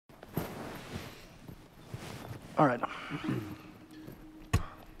All right.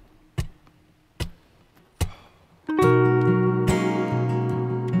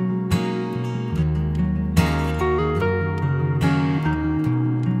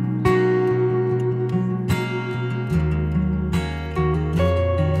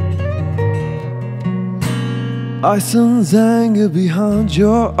 I sense anger behind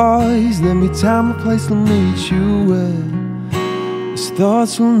your eyes. Let me time a place to meet you where these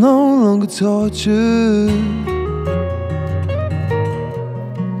thoughts will no longer torture.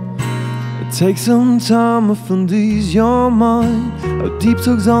 It takes some time to find ease your mind. Our deep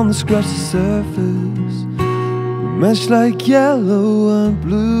tugs on the scratch the surface. We mesh like yellow and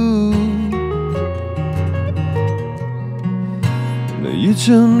blue. Now you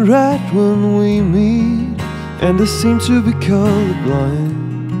turn red when we meet, and I seem to be colorblind.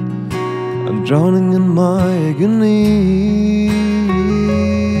 I'm drowning in my agony.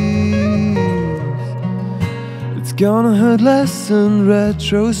 It's gonna hurt less in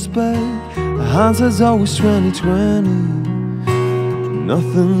retrospect. Hindsight's always 20/20.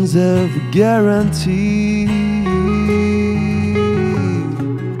 Nothing's ever guaranteed.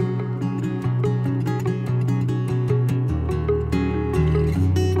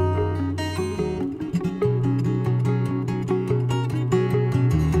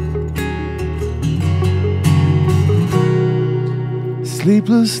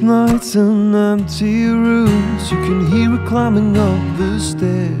 Sleepless nights and empty rooms. You can hear it climbing up the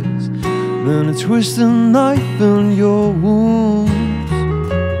stairs. Then a twisting knife in your wounds.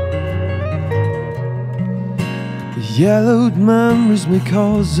 The yellowed memories may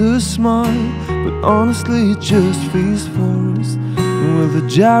cause a smile, but honestly it just feels forced. And will the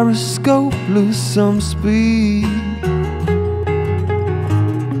gyroscope lose some speed?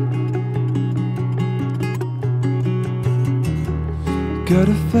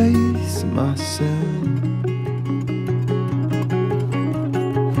 Gotta face myself.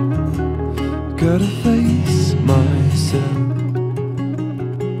 Gotta face myself.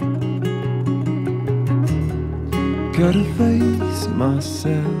 Gotta face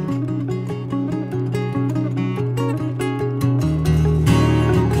myself.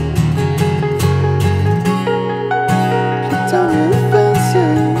 Put down your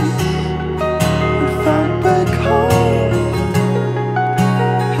fences and find back home.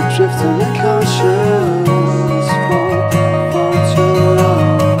 Drift in the culture.